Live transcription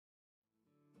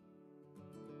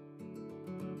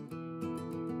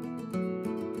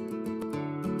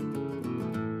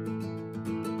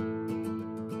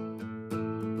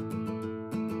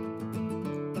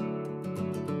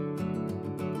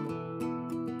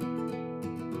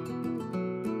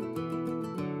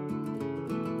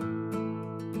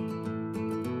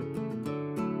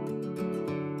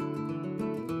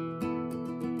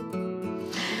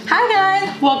Hi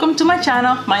guys, welcome to my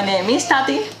channel. My name is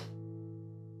Tati.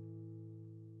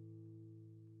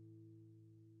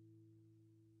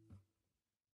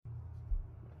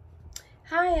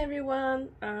 Hi everyone,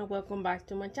 welcome back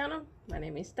to my channel. My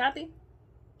name is Tati.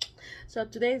 So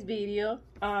today's video,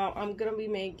 I'm gonna be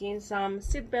making some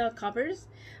seatbelt covers.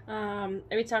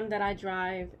 Every time that I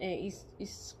drive, it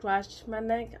scratch my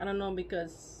neck. I don't know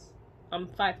because I'm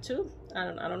 5'2".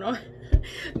 I don't know,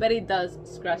 but it does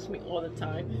scratch me all the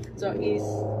time. So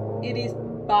it is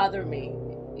bother me.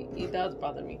 It does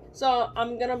bother me. So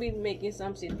I'm gonna be making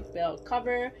some seatbelt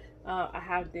cover. I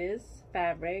have this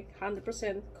fabric,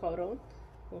 100% cotton.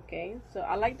 Okay, so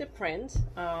I like the print,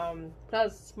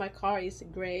 plus my car is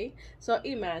gray, so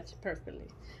it matches perfectly.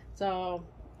 So,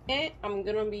 and I'm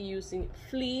gonna be using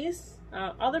fleece.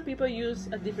 Other people use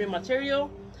a different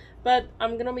material, but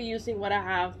I'm gonna be using what I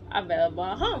have available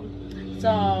at home.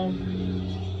 So,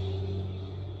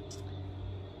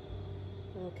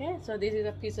 okay, so this is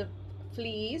a piece of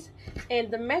fleece,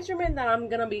 and the measurement that I'm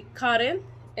gonna be cutting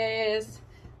is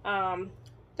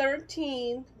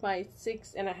 13 by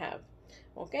 6.5.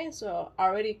 Okay, so I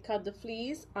already cut the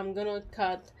fleece. I'm gonna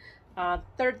cut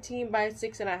 13 by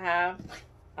 6.5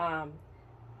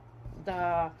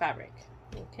 the fabric.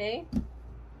 Okay.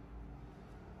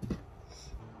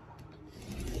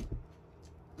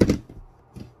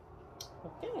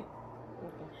 Okay.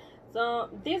 So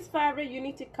this fabric you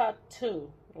need to cut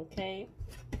two. Okay.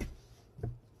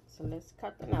 So let's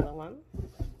cut another one.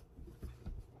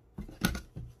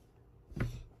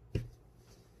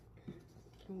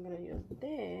 I'm gonna use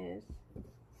this.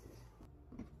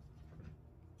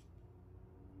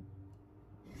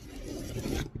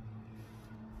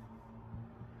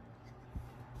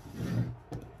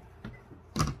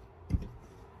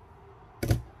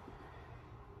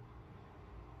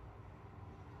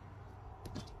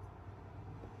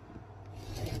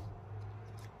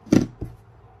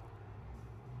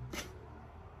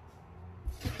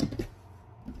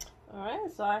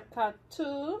 Alright, so I cut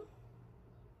two.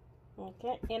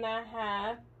 Okay, and I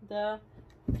have the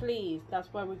fleece.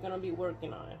 That's what we're gonna be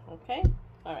working on. Okay,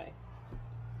 alright.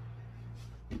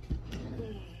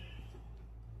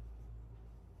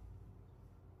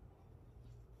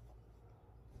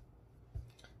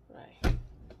 Right.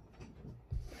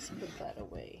 Let's put that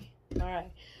away.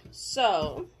 Alright.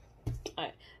 So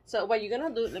alright. So what you're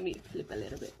gonna do, let me flip a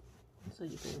little bit so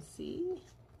you can see.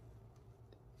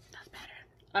 That's better.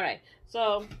 Alright,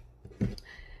 so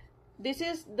this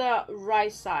is the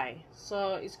right side.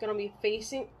 So it's gonna be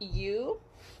facing you.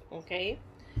 Okay.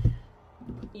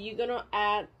 You're gonna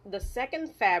add the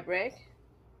second fabric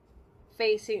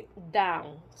facing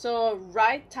down. So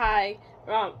right side,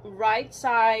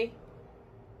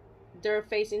 they're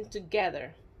facing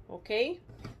together. Okay.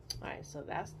 All right, so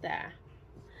that's that.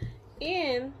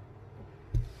 And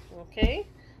okay,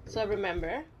 so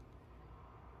remember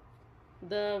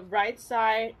the right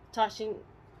side touching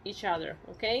each other.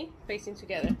 Okay, facing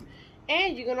together,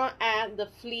 and you're gonna add the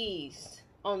fleece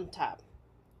on top.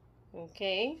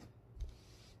 Okay,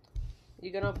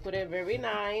 you're gonna put it very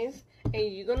nice,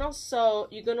 and you're gonna sew.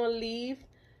 You're gonna leave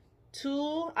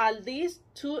at least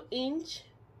 2-inch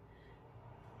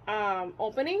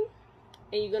opening,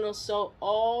 and you're gonna sew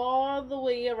all the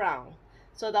way around.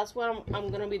 So that's what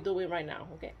I'm gonna be doing right now.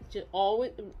 Okay, just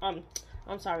always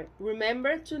I'm sorry,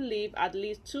 remember to leave at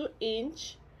least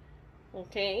 2-inch.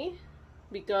 Okay,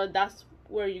 because that's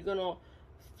where you're gonna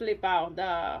flip out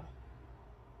the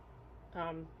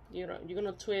you're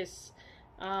gonna twist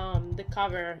the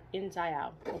cover inside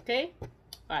out. Okay,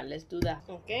 all right, let's do that.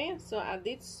 Okay, so I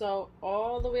did sew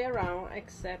all the way around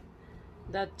except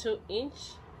the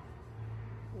 2-inch.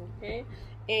 Okay,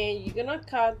 and you're gonna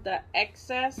cut the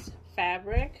excess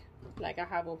fabric like I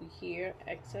have over here,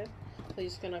 excess. So you're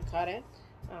just gonna cut it.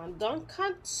 Don't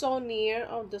cut so near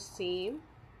of the seam.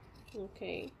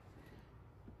 Okay,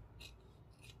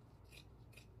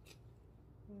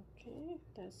 okay,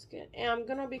 that's good. And I'm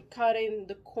gonna be cutting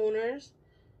the corners.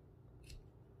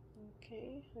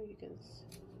 Okay, how you can see.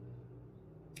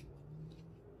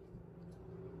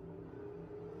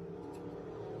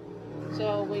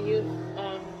 So when you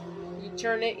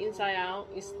turn it inside out,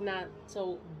 it's not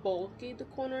so bulky, the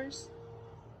corners.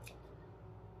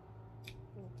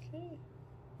 Okay.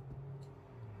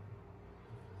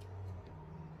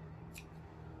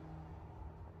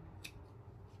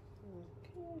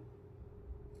 Okay.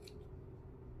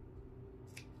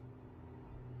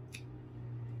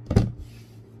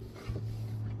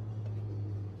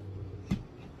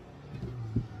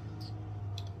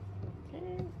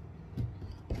 Okay.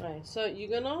 Alright, so you're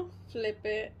gonna flip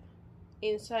it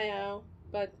inside out,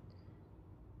 but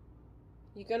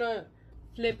you're gonna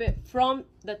flip it from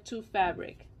the two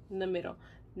fabric in the middle,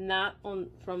 not on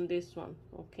from this one,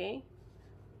 okay?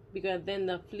 Because then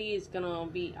the flea is gonna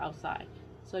be outside.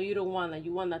 So you don't want that.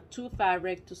 You want the two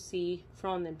fabric to see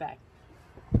front and back.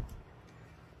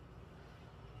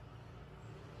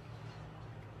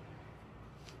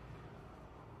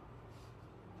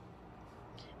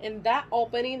 And that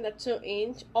opening, the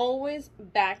 2-inch, always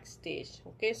backstitch.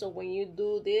 Okay, so when you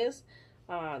do this,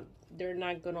 they're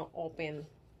not gonna open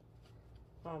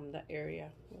the area.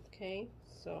 Okay,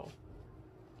 so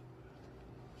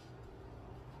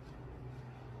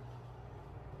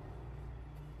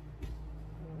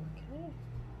okay.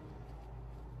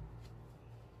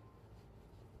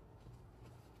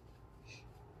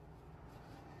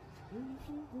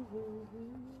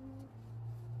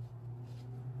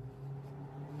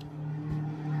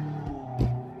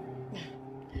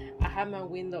 I have my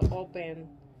window open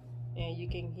and you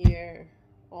can hear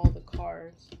all the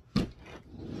cars.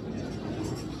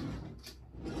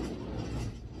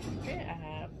 Okay, I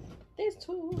have these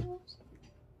tools.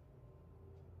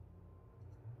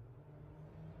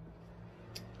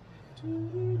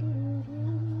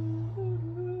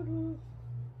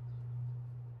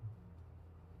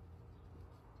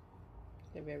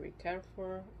 They're very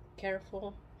careful.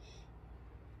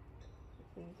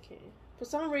 Okay. For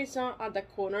some reason, at the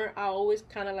corner, I always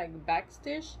kind of like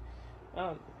backstitch.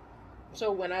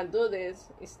 So when I do this,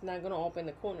 it's not gonna open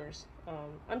the corners. I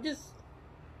don't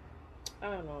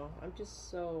know. I'm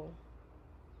just so.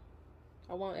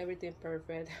 I want everything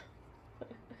perfect.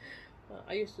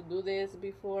 I used to do this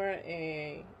before,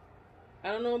 and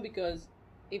I don't know, because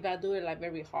if I do it like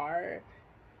very hard,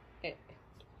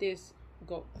 this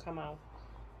come out.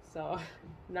 So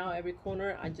now every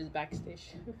corner I just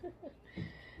backstitch.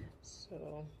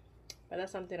 So, but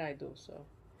that's something I do. So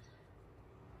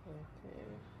okay,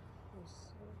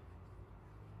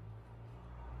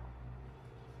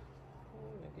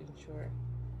 making sure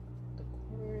the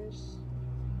corners.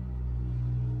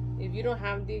 If you don't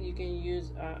have this, you can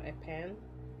use a pen,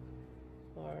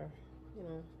 or you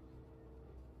know.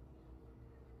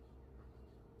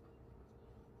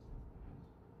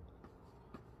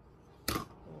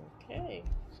 Okay,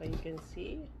 so you can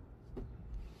see.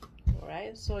 All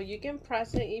right, so you can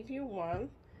press it if you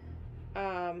want.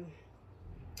 I'm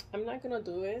not gonna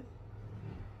do it.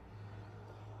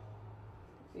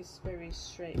 It's very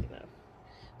straight enough.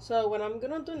 So what I'm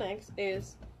gonna do next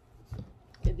is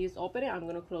this opening. I'm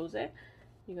gonna close it.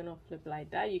 You're gonna flip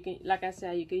like that. You can, like I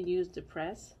said, you can use the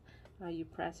press. You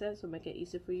press it, so make it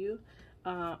easy for you.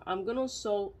 I'm gonna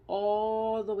sew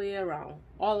all the way around,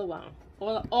 all around.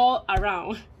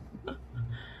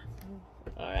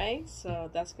 All right, so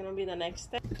that's gonna be the next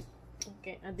step.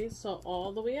 Okay, I did sew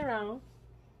all the way around.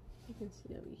 You can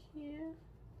see over here.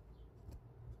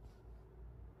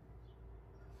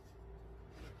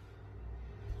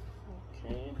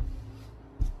 Okay.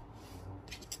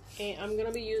 Okay, I'm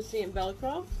gonna be using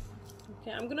Velcro.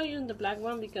 Okay, I'm gonna use the black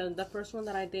one because the first one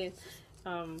that I did,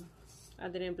 I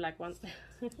didn't black one.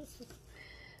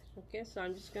 Okay, so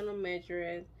I'm just gonna measure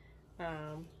it.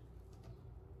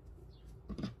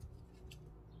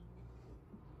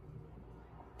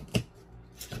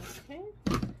 Okay,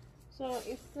 so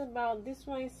it's about, this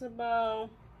one is about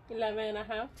 11 and a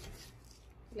half.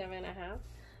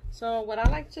 So what I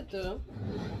like to do,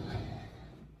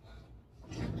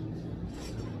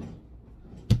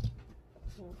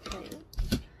 okay,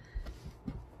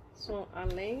 so I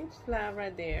lay it flat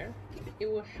right there.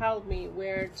 It will help me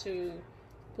where to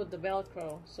put the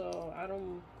Velcro, so I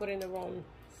don't put in the wrong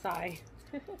side.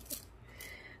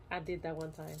 I did that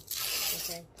one time.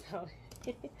 Okay, so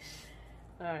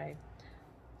all right,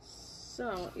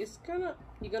 so it's gonna,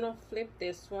 you're gonna flip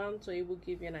this one so it will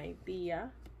give you an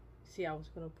idea. See, I was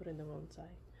gonna put in the wrong side.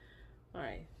 All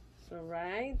right, so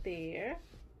right there,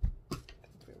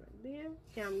 okay,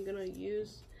 I'm gonna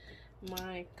use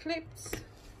my clips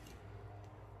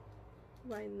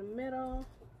right in the middle.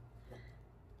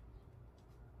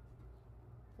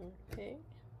 Okay,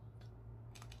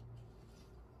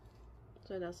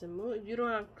 so it doesn't move. If you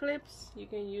don't have clips, you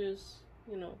can use,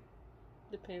 you know,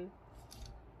 the pin.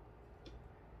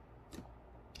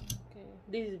 Okay,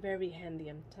 this is very handy.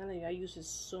 I'm telling you, I use it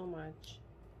so much.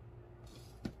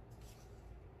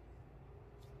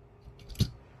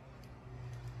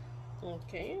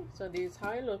 Okay, so this is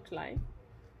how it looks like.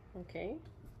 Okay,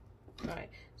 all right,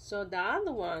 so the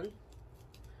other one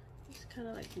is kind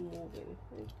of like moving.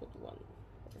 Let's put one.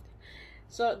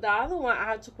 So the other one, I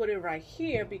have to put it right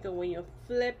here because when you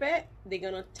flip it, they're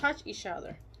gonna touch each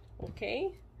other.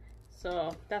 Okay,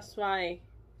 so that's why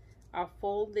I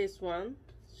fold this one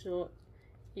so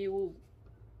it will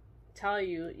tell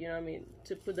you, you know what I mean,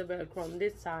 to put the Velcro on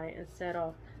this side instead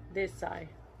of this side.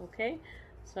 Okay,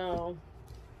 so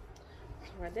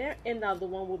right there, and the other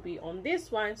one will be on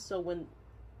this one, so when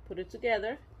put it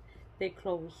together they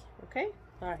close. Okay,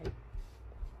 all right.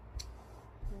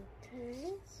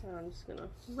 Okay, so I'm just gonna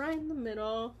right in the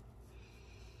middle.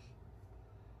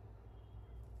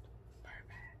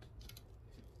 Perfect.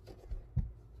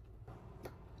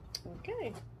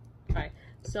 Okay, all right.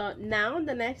 So now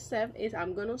the next step is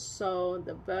I'm gonna sew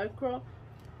the Velcro.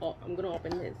 Oh, I'm gonna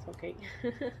open this. Okay,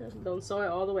 don't sew it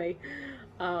all the way.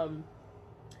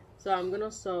 So I'm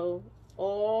gonna sew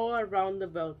all around the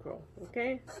Velcro.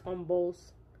 Okay, on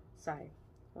both sides.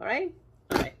 All right.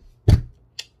 All right.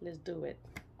 Let's do it.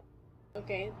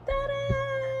 Okay,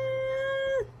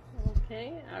 ta-da!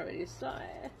 Okay, I already saw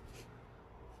it.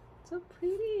 So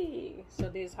pretty. So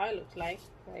this is how it looks like,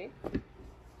 right?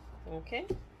 Okay,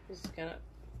 just gonna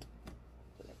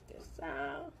let this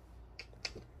out,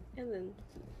 and then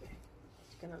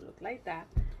it's gonna look like that.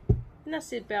 And a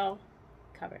seatbelt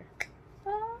cover.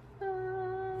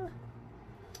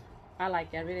 I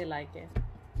like it. I really like it.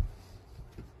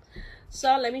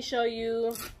 So let me show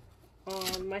you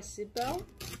my seatbelt,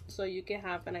 so you can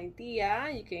have an idea.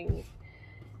 You can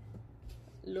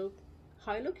look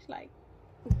how it looks like.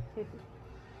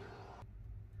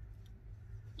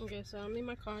 Okay, so I'm in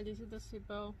my car. This is the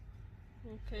seatbelt.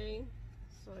 Okay,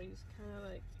 so it's kind of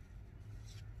like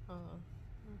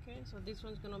okay, so this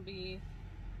one's gonna be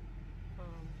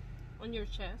on your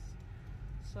chest,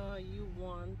 so you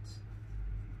want,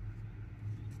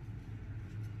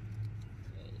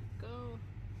 there you go.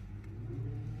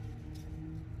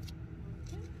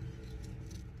 Okay,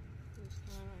 just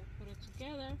kind of put it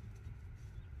together,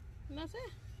 and that's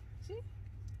it. See,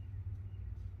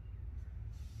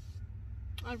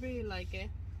 I really like it.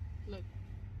 Look,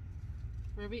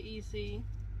 very easy.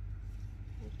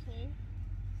 Okay,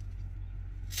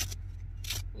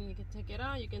 and you can take it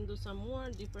out. You can do some more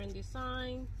different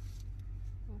design.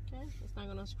 Okay, it's not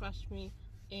gonna scratch me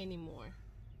anymore.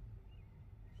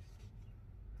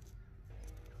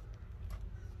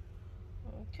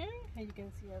 Okay, and you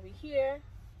can see over here,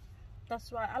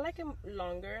 that's why I like it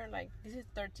longer. Like this is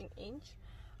 13-inch,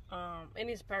 and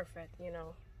it's perfect, you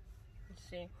know. You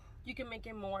see, you can make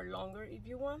it more longer if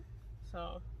you want.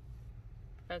 So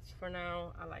that's, for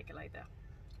now, I like it like that.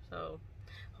 So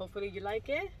hopefully you like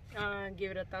it.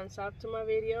 Give it a thumbs up to my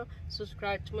video,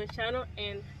 subscribe to my channel,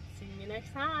 and see you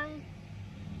next time.